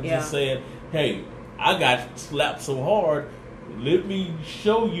that, but Yeah. just saying, hey, I got slapped so hard. Let me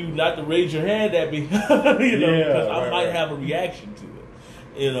show you not to raise your hand at me, because I might have a reaction to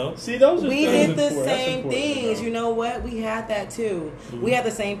it. See, those are We things did the important. That's same important to things. know. You know what? We had that too. Mm-hmm. We had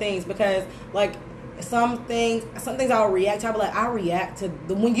the same things because, like, some things I'll react to. I'll be like, I react to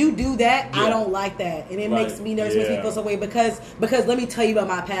when you do that. Yeah. I don't like that, and it Right. makes me nervous. Makes me Yeah. feel some way because let me tell you about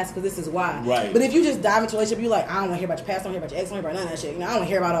my past because this is why. Right. But if you just dive into a relationship, you're like, I don't want to hear about your past. I don't want to hear about your ex. I don't want to hear about none of that shit. I don't want to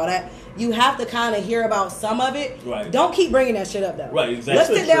hear about all that. You have to kind of hear about some of it. Right. Don't keep bringing that shit up though. Right, exactly. Let's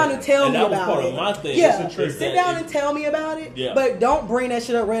That's sit a down trick. and tell And me that was about part it. of my thing. Yeah. It's a trick Sit that down it- and tell me about it. Yeah. But don't bring that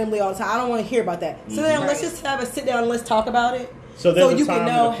shit up randomly all the time. I don't want to hear about that. So then let's just have a sit down and let's talk about it. So there's a you time can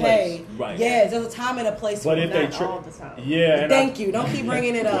and know, a place. hey, Right. yes, there's a time and a place But for if it. they Not trick, all the time. yeah, and Thank you. Don't keep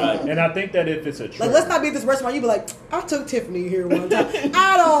bringing it up. Right. And I think that if it's a trick, Like, let's not be at this restaurant. You be like, I took Tiffany here one time.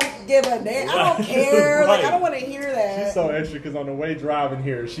 I don't give a damn. I don't Right. care. Like, I Right. don't want to hear that. she's so extra because on the way driving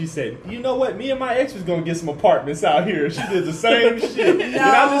here, she said, "You know what? Me and my ex was gonna get some apartments out here." She did the same shit. And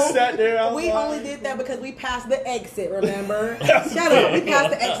I just sat there. I was We like, only did that because we passed the exit, remember? Shut up. We passed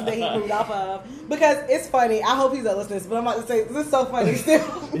the exit that he moved off of. Because it's funny. I hope he's not listening to this, but I'm about to say, this is so funny still.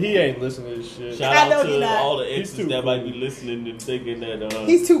 He ain't listening to this shit. Shout I know out he to not. all the He's exes too that might cool. be listening and thinking that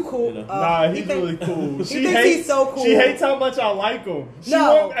He's too cool. You know. Nah, he he's think- really cool. he thinks he's so cool. She hates how much I like him. She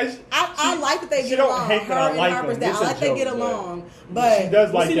No, won't- I like that they she get don't along. hate that Her I and like Harper's him. that. It's I a like they joke, get but along. But she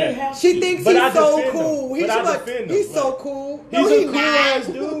does like see, they that. have she thinks But I he's so defend him. cool. But He's I like, defend him. he's so cool. He's No, a he cool not. ass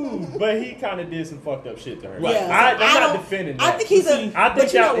dude, but he kind of did some fucked up shit to her. Right. Yeah, I'm so I not don't- defending that. I think he's a. I think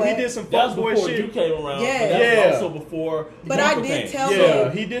but you know that he what? did some that was fuckboy before shit. you came around. Yeah. But that Yeah. was also before. But I Bumper did came. tell Yeah,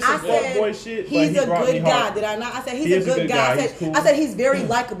 him. he did some I said, fuckboy shit, but he's he a brought me good guy. heart. Did I not? I said He he's is a good guy. I He's said, cool. I said he's very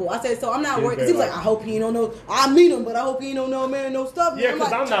likable. I said, so I'm not He is worried. Because he was very like, I hope he don't know. I meet him, but I hope he don't know man and no stuff. Yeah, I'm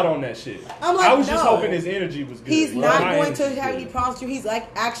because like, I'm not on that shit. I'm like, I was just no. hoping his energy was good. He's Like, not my going to energy's have good. any problems with you. He's like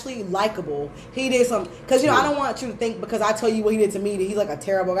actually likable. He did some because I don't want you to think because I tell you what he did to me that he's like a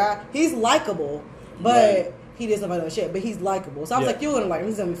terrible guy. He's likable, but Right. he did some other shit. But he's likable. So I was Yeah. like, you're gonna like him.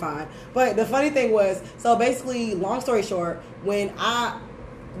 He's gonna be fine. But the funny thing was, so basically, long story short, when I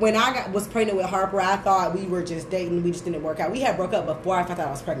was pregnant with Harper, I thought we were just dating. We just didn't work out. We had broke up before I found out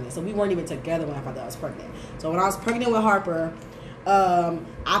I was pregnant, so we weren't even together when I found out I was pregnant. So when I was pregnant with Harper,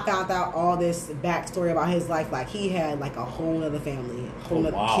 I found out all this backstory about his life. Like he had like a whole other family, whole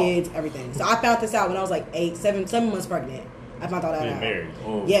other wow. kids, everything. So I found this out when I was like 7 months pregnant. I found all that Being out. married.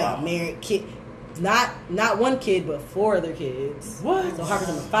 Oh, Yeah, wow. married, kid. Not one kid, but 4 other kids. What? So Harper's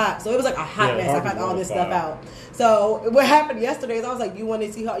number 5. So it was like a hot Yeah, mess. I Harper's found all number this stuff 5. out. So what happened yesterday is I was like, you want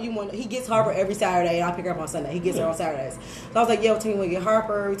to see how he gets Harper every Saturday and I pick her up on Sunday. He gets her on Saturdays. So I was like, yo, tell me when you get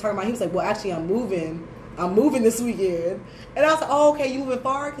Harper. We talking about. He was like, well, actually, I'm moving this weekend. And I was like, oh, okay, you moving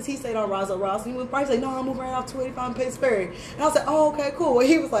far? Because he stayed on Roswell Ross. And he moved far. He's like, no, I'm moving right off 285 in Pittsburgh. And I was like, oh, okay, cool. And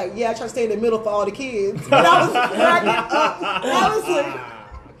he was like, yeah, I try to stay in the middle for all the kids. And I was cracking up. I was like,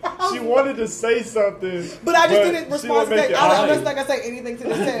 She wanted to say something, but I just didn't she respond to make that. it I'm obvious. just not gonna say anything to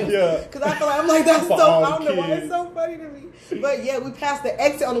this text. Yeah. Because I feel like I'm like that's For so. all I don't know why kids. it's so funny to me. But yeah, we passed the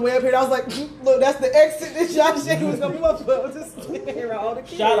exit on the way up here. And I was like, look, that's the exit that Josh said he was gonna move up for. I was just sitting here with all the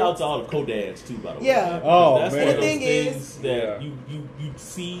kids. Shout out to all the co-dads too, by the way. Yeah. Oh, That's man. one of The those thing is- things that you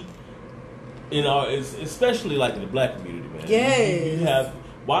see in our, especially like in the black community, man. Yes. You have.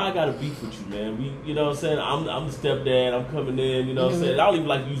 Why I gotta beef with you, man? You know what I'm saying? I'm the stepdad. I'm coming in. You know what I'm saying? I don't even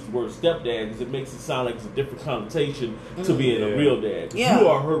like to use the word stepdad because it makes it sound like it's a different connotation to being Yeah. a real dad. Yeah. You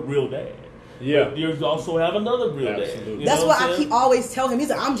are her real dad. Yeah. But you also have another real Absolutely. dad. You That's know what I'm I saying? keep always tell him. He's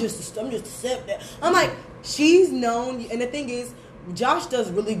like, I'm just a stepdad. I'm like, she's known, and the thing is, Josh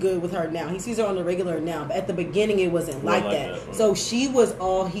does really good with her now. He sees her on the regular now, but at the beginning it wasn't like that. right. So she was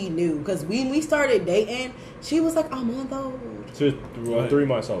all he knew. Because when we started dating, she was like, I'm on those. She was 3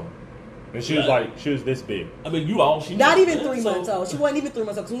 months old, and she was Right. like, she was this big. I mean, you all she Not knows, even man. 3 So- months old. She wasn't even 3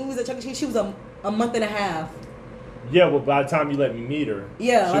 months old. Because when we was at Chuck E. Cheese, she was a month and a half. Yeah, but by the time you let me meet her,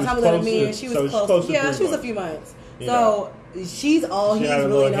 Yeah, she by the was time we let her close meet, to- and she so was she's close. to Yeah, 3 she was a months. few months. Yeah. So she's all She he's had a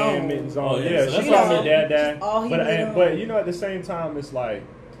really little hand known. mittens on. Oh, yeah, yeah, so she that's called all- me dad. all he But really knows. but you know, at the same time, it's like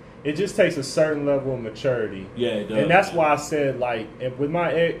it just takes a certain level of maturity. Yeah, it does. And that's why I said, like, with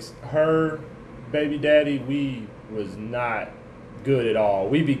my ex, her baby daddy, we was not good at all.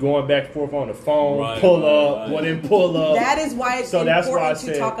 We be going back and forth on the phone, pull up. That is why it's important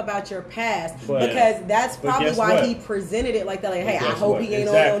to talk about your past, because that's probably why he presented it like that. Like, hey, I hope he ain't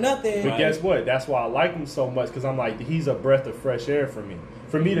on nothing. But guess what? That's why I like him so much, because I'm like, he's a breath of fresh air for me.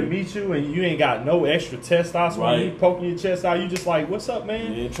 For me to meet you and you ain't got no extra testosterone, you poking your chest out, you just like, what's up,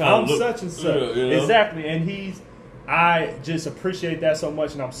 man? I'm such and such. Exactly. And I just appreciate that so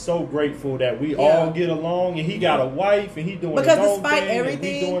much, and I'm so grateful that we all get along, and he got a wife, and he doing his own despite thing,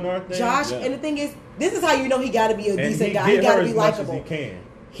 everything, and we doing our thing. Josh, and the thing is, this is how you know he got to be a decent guy. He got to be likable. He can.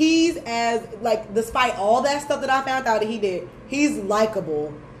 He's despite all that stuff that I found out that he did, he's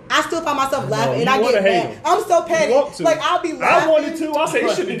likable. I still find myself laughing, and I get mad. I'm so petty. Like, I'll be laughing. I wanted to. I say, you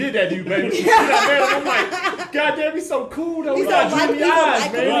shouldn't have did that to you, baby. I'm like, God damn, he's so cool, though. He got dreamy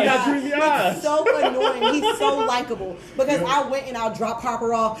eyes, man. He got dreamy eyes. It's so annoying. He's so likable. Because I went and I'll drop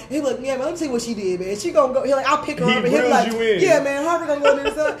Harper off. He's like, yeah, man, let me tell you what she did, man. She gonna go. He's like, I'll pick her up, and he'll be like, yeah, man, Harper gonna go do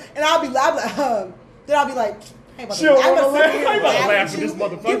this. And I'll be like, then I'll be like, I'm about to laugh at this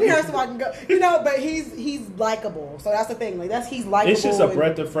motherfucker. Give me her so I can go. But he's likable. So that's the thing. Like, he's likable. It's just a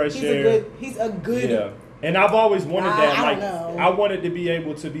breath of fresh air. He's a good. Yeah. And I've always wanted that. I like, don't know. I wanted to be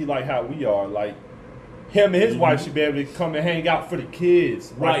able to be like how we are. Like, him and his wife should be able to come and hang out for the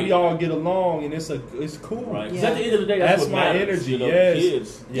kids. Like, we all get along, and it's cool. Right. Because at the end of the day, that's what my matters, energy.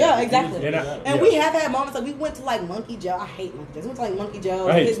 Kids. Yeah, exactly. And we have had moments like we went to like Monkey Joe. I hate Monkey Joe. We went to like Monkey Joe.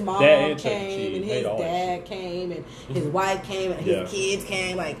 And his mom came, and his dad came, and his wife came, and his kids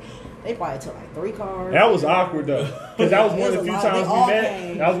came. Like, they probably took like 3 cars. That was awkward though, because that was one of the few times we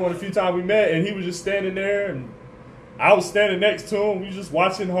met. That was one of the few times we met, and he was just standing there, and I was standing next to him. We were just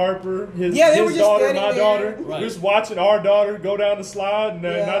watching Harper, his daughter, my daughter. We were just watching our daughter go down the slide, and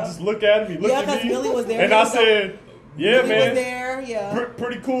I just look at him. He looked at me, Millie was there, and I said, "Yeah, man, was there,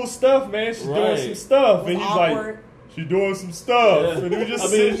 pretty cool stuff, man. She's doing some stuff." And he's like, "She's doing some stuff." And we just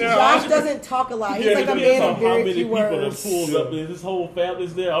sitting there. Josh doesn't talk a lot. He's like a man of very few words. How many people that pulled up? This whole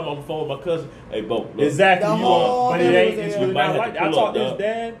family's there. I'm on the phone with my cousin. Hey, Bo. Exactly. But it ain't. It's really not like that. I talked to his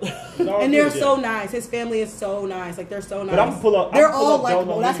dad. And they're so nice. His family is so nice. Like, they're so nice. But I'm gonna pull up. They're all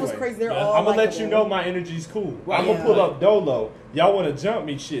likable. That's what's crazy. They're all I'm gonna let you know my energy's cool. I'm gonna pull up Dolo. Y'all want to jump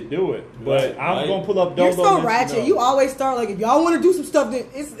me? Shit, do it. But I'm gonna pull up Dolo. You're so ratchet. You always start like, if y'all want to do some stuff, then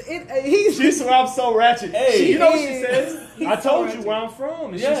She's I'm so ratchet. Hey, you know what she says? I told you where I'm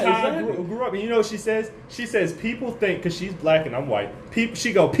from. It's just how I grew up. And you know what she says? She says people think, because she's black and I'm white. People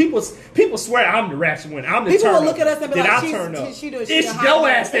swear I'm the ratchet one. I'm the people turn will look at us and be like, I turn up. It's your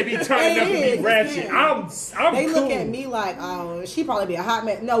ass that be turning up and be ratchet. I'm They cool. look at me like, oh, she probably be a hot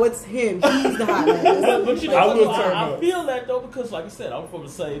man. No, it's him. He's the hot man. But you know, I feel that though, because like I said, I'm from the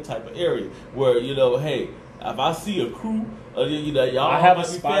same type of area where, hey, if I see a crew, y'all I have might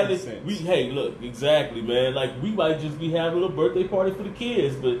a be spidey family. sense. Look, exactly, man. Like, we might just be having a little birthday party for the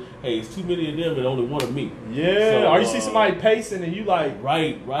kids, but hey, it's too many of them and only one of me. Yeah. So, or you see somebody pacing and you like,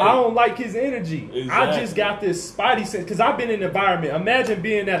 right. I don't like his energy. Exactly. I just got this spidey sense because I've been in an environment. Imagine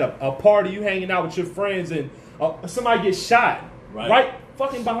being at a party, you hanging out with your friends, and somebody gets shot right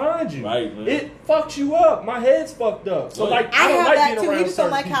fucking behind you. Right, man. It fucks you up. My head's fucked up. So like, I don't like that being too. around He just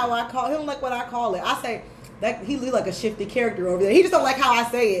don't like people. how I call. He don't like what I call it. I say that he look like a shifty character over there. He just don't like how I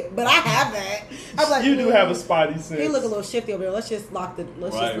say it, but I have that. I'm like, you do have a spidey sense. He look a little shifty over there. Let's just lock the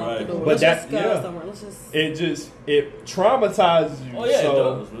door. But let's just go somewhere. It traumatizes you. Oh yeah, so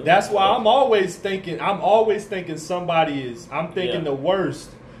it does, that's why I'm always thinking somebody is. I'm thinking the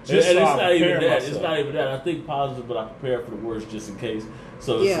worst. Just and so it's not even that. Myself. It's not even that. I think positive, but I prepare for the worst just in case.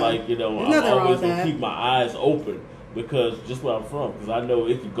 So it's like, I'm always going to keep my eyes open because just where I'm from, because I know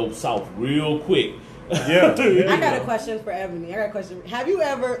it could go south real quick. Yeah. I got a question for Ebony. Have you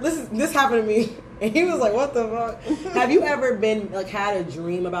ever, this happened to me, and he was like, what the fuck? Have you ever been, like, had a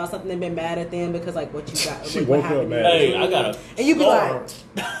dream about something and been mad at them because, like, what you got? She woke up mad. Hey, I got a and you be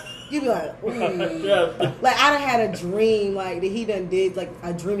like, ooh. Like, I done had a dream, like, that he done did, like,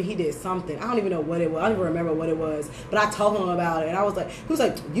 a dream he did something. I don't even know what it was. I don't even remember what it was. But I told him about it, and I was like, he was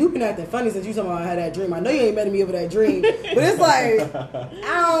like, you've been acting funny since you told me I had that dream. I know you ain't mad at me over that dream. But it's like,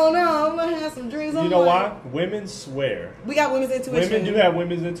 I don't know. I'm going to have some dreams. You know why? Women swear. We got women's intuition. Women do have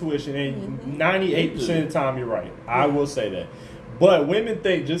women's intuition, and 98% of the time you're right. I will say that. But women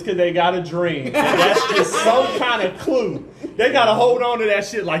think just because they got a dream, and that's just some kind of clue. They got to hold on to that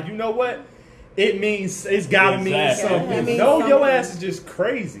shit like, you know what? It means, it's got to mean something. Your ass is just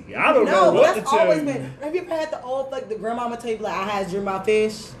crazy. I don't know what to tell you. Have you ever had the grandmama tell you, like, I had a dream about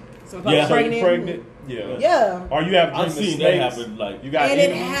fish? So if pregnant. Yeah. Or you have a dream I've of seen snakes. that happen. Like You got And it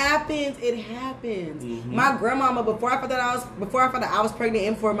enemies. happens. It happens. Mm-hmm. My grandmama, before I found out I was pregnant,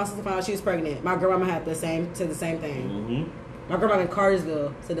 and before my sister found out she was pregnant, my grandmama had the same thing. Mm-hmm. My grandma in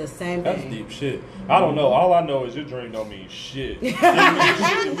Cartersville said the same That's thing. deep shit. I don't know. All I know is your dream don't mean shit. It means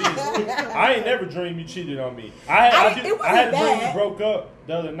shit to me. I ain't never dreamed you cheated on me. I had a dream bad. we broke up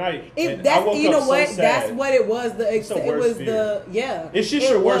the other night. If and I that's woke you up know so what sad. that's what it was. It's a It worst was fear. the It's just it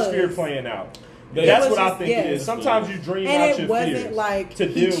your worst was. fear playing out. It That's was what I just- think yes. it is. Sometimes you dream out And your it wasn't fears like to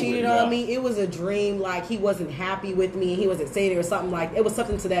he deal cheated with on it. me. It was a dream, like he wasn't happy with me and he wasn't saying it or something like it was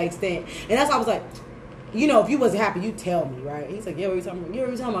something to that extent. And that's why I was like, you know, if you wasn't happy, you tell me, right? He's like, yeah, what are you talking about? You know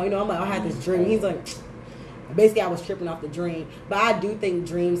what you talking about? You know, I'm like, I had this dream. He's like, basically, I was tripping off the dream. But I do think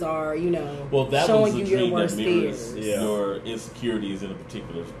dreams are, you know, Well, that showing was a you your dream that worst mirrors fears. your insecurities in a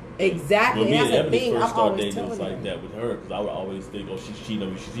particular. Exactly. When me And and that's the Ebony thing. first I'm started always dating, it was telling like her. that with her because I would always think, oh, she's cheating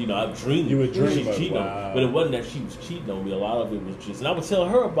on me. She's cheating on me. I've dreamed You would dream she's of it. cheating on Wow. me. But it wasn't that she was cheating on me. A lot of it was just, and I would tell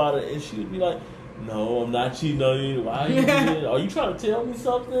her about it, and she would be like, no, I'm not cheating on you. Why are you doing it? Are you trying to tell me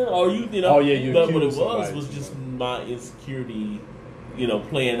something? Or you know? Oh, yeah, you But what it accuse somebody. was just my insecurity,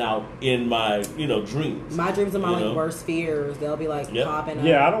 playing out in my, dreams. My dreams are my You like know? worst fears. They'll be like Yep. popping up.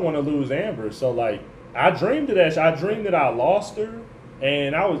 Yeah, I don't want to lose Amber. So like, I dreamed of that. I dreamed that I lost her,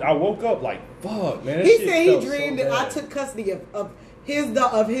 and I woke up like, fuck, man. that He shit said he felt so dreamed that I bad. took custody of his.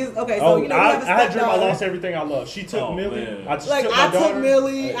 Okay, so Oh, you know we have a I had dreamed I stepdaughter. lost everything I loved. She took Oh, Millie. man. I just Like took my I took daughter.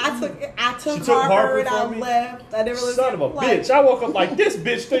 Millie, Hey. I took She took Harper, Harper and I from me. left. I didn't really Son of a like, bitch. I woke up like, this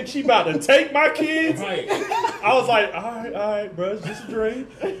bitch thinks she about to take my kids. Right. I was like, all right, bro, it's just a dream.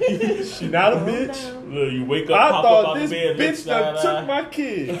 She not a bitch. Look, you wake up, I pop thought up out this the bed, bitch look done side-eye. took my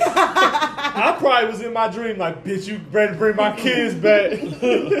kids. I probably was in my dream like, bitch, you ready to bring my kids back?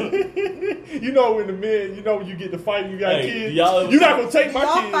 You know when the men, when you get to fight and you got Hey, kids, y'all ever you not talk- gonna take my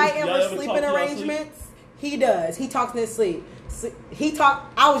y'all kids. fighting Y'all for ever sleeping talk to y'all arrangements. He does. He talks in his sleep.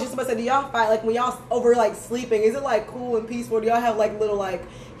 I was just about to say, do y'all fight like when y'all over like sleeping? Is it like cool and peaceful? Do y'all have like little like?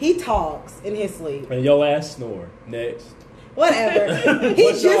 He talks in his sleep. And your ass snore. Next. Whatever. He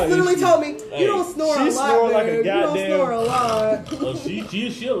What's just y'all literally issue? told me, Hey, you don't snore she a lot, snore like a babe. You don't goddamn- snore a lot. Oh,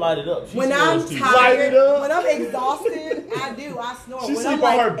 she'll light it up. She When I'm snores too. Light tired, it up. when I'm exhausted, I do. I snore. She when sleep I'm, on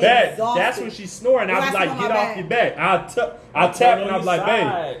like, her back. exhausted. That's when she's snoring. When I'll I be sleep like, on get my off back. your back. I tap Turn and on I'm your like,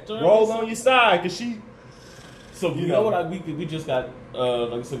 side. babe, Turn on roll your on your side, cause she. So you know what? We just got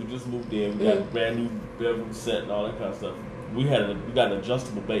like I said, we just moved in. We got a brand new bedroom set and all that kind of stuff. We got an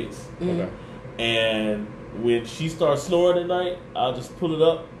adjustable base, Okay. and when she starts snoring at night, I'll just pull it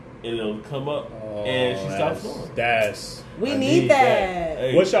up and it'll come up, and she stops snoring. We I need that.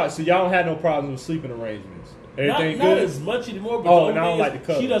 Hey. What y'all? So y'all don't have no problems with sleeping arrangements. Everything not good. as much anymore. But Oh, the only and I don't thing like is the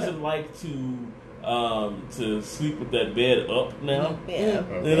cover. She doesn't like to sleep with that bed up now. Yeah.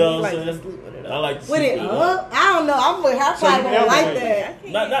 You know what Like I'm to saying? sleep with it I like to With sleep it with up? I don't know. I'm with her. So Probably you gonna never like like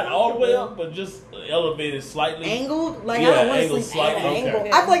that. Not all the way up, but just elevated slightly. Angled? Like, Yeah, I don't want to angled sleep at an slightly. angle.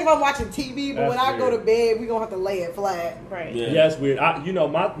 Okay. I feel like if I'm watching TV, but That's when I go weird. to bed, we're going to have to lay it flat. Right. Yeah. Yeah, it's weird.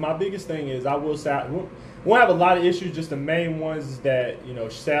 My biggest thing is I will say we'll have a lot of issues. Just the main ones is that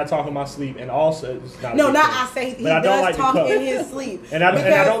say I talk in my sleep, and also it's not. a No, big not thing. I say he But I don't does like the talk cuddle. in his sleep. And I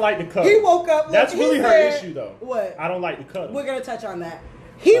Because don't like the cuddle. He woke up. Look, That's he really her said- issue, though. What? I don't like the cuddle. We're gonna touch on that.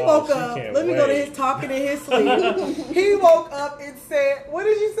 He Oh, woke she up. can't Let me go to wait. his talking in his sleep. He woke up and said, "What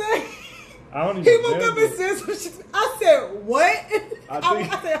did you say?" I don't even. He woke up remember. and said some shit. I said, "What?" I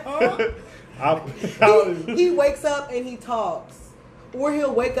I said, "Huh?" I He wakes up and he talks, or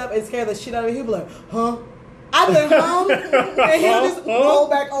he'll wake up and scare the shit out of me. He'll be like, "Huh?" I be like, "Huh?" and he'll just roll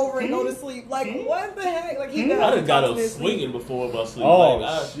back over and go to sleep. Like, what the heck? Like he does. I He done got talks up in his sleep. swinging before in my sleep. Oh,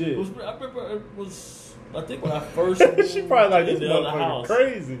 like, shit. I remember it was. I think when I first she probably like this in the other motherfucker house.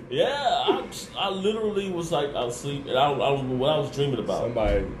 crazy. Yeah, I literally was like I was asleep, and I don't know what I was dreaming about.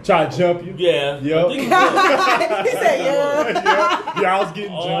 Somebody try to jump you. Yeah, Yup. I think it was. He said, "Yeah." Yeah, I was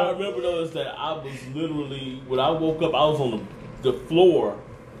getting All I jumped. remember though is that I was literally when I woke up, I was on the floor,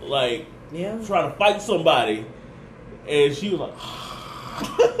 like Yeah. trying to fight somebody, and she was like,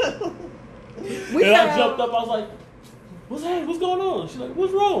 We and I have- jumped up. I was like, "What's that? What's going on?" She's like,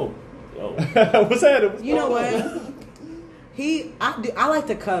 "What's wrong?" Yo, What's that? What's You know going what? on? I like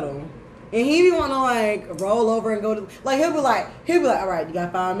to cuddle. And he be want to like roll over and go to like he'll be like all right, you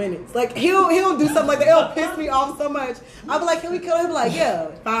got 5 minutes. Like he'll do something like that. It'll piss me off so much. I'll be like, can we cuddle? He'll be like, yeah,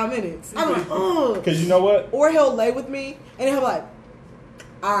 5 minutes. I'm like, oh. Because you know what? Or he'll lay with me and he'll be like,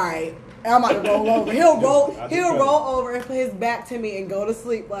 all right. And I'm about to roll over. He'll roll over and put his back to me and go to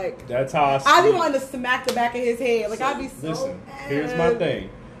sleep. Like That's how I I be sleep. wanting to smack the back of his head. Like I'd be so Listen, mad. here's my thing.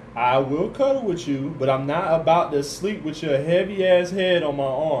 I will cuddle with you, but I'm not about to sleep with your heavy ass head on my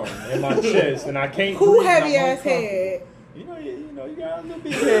arm and my chest, and I can't. Who heavy ass head? You know, you got a little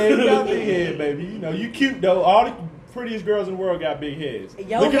big head. You got a big head, baby. You know, you cute though. All the prettiest girls in the world got big heads.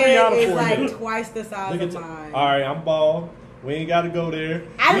 Your Look head at Rihanna is for a like minute. twice the size of mine. All right, I'm bald. We ain't got to go there.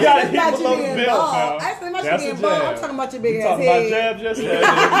 I we got to didn't say hit about you below the being belt bald. now. I said about you That's being a bald. jab. I'm talking about your big You ass talking about head. jabs yesterday? There's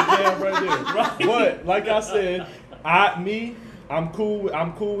a jab right there. But like I said, I'm cool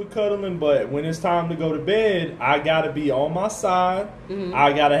with cuddling, but when it's time to go to bed, I gotta be on my side. Mm-hmm.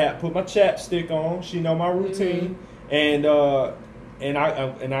 I gotta put my chapstick on. She know my routine, and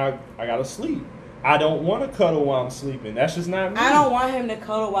I gotta sleep. I don't want to cuddle while I'm sleeping. That's just not me. I don't want him to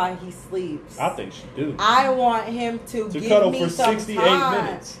cuddle while he sleeps. I think she do. I want him to give cuddle me for some 68 time.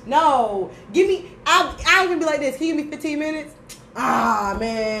 minutes. No, give me. I even be like this. Can you give me 15 minutes? Ah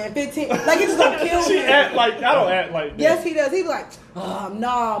man, 15. Like it's just gonna kill She me. act like I don't act like that. Yes, he does. He be like, oh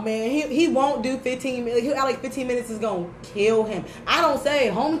no, man. He won't do 15 minutes. He'll act like 15 minutes is gonna kill him. I don't say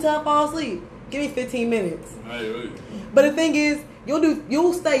home till I fall asleep. Give me 15 minutes. Right. But the thing is,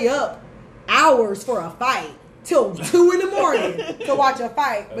 you'll stay up hours for a fight till 2 in the morning to watch a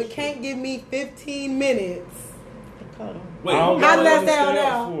fight, but can't give me 15 minutes. Wait, I don't How know did that what to sound stay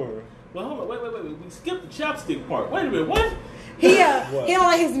now? up for. well, hold on. Wait. We skipped the chapstick part. Wait a minute. What? He What? he don't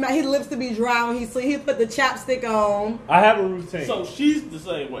like his lips to be dry when he sleep. He put the chapstick on. I have a routine. So she's the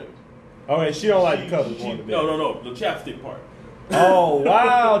same way. Okay, she don't like to cuddle going to bed. No. The chapstick part. Oh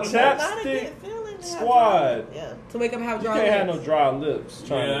wow, A lot of chapstick good feeling squad. Yeah. To wake up and have You dry can't have no lips. dry lips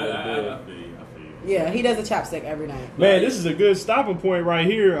trying to go to I bed. feel you. Yeah, he does a chapstick every night. Man, this is a good stopping point right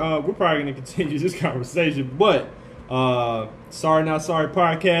here. We're probably going to continue this conversation, but Sorry Not Sorry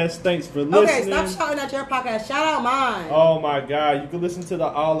podcast. Thanks for listening. Okay, stop shouting at your podcast. Shout out mine. Oh my God! You can listen to the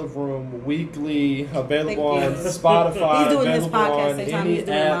Olive Room weekly, available Thank on you. Spotify, He's doing his available podcast on same time any he's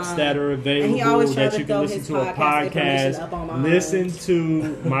doing apps mine. that are And he available always tries that to you throw can listen his to a podcast information podcast. up on mine. Listen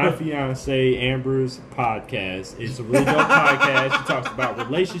to my fiance Amber's podcast. It's a really dope podcast. She talks about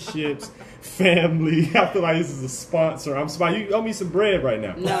relationships, family. I feel like this is a sponsor. I'm smiling. You owe me some bread right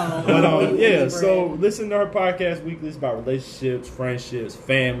now. No. But You yeah, bread. so listen to her podcast weekly. It's about relationships, friendships,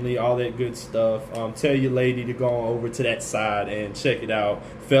 family, all that good stuff. Tell your lady to go on over to that side and check it out.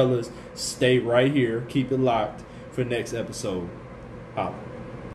 Fellas, stay right here. Keep it locked for next episode. Holla.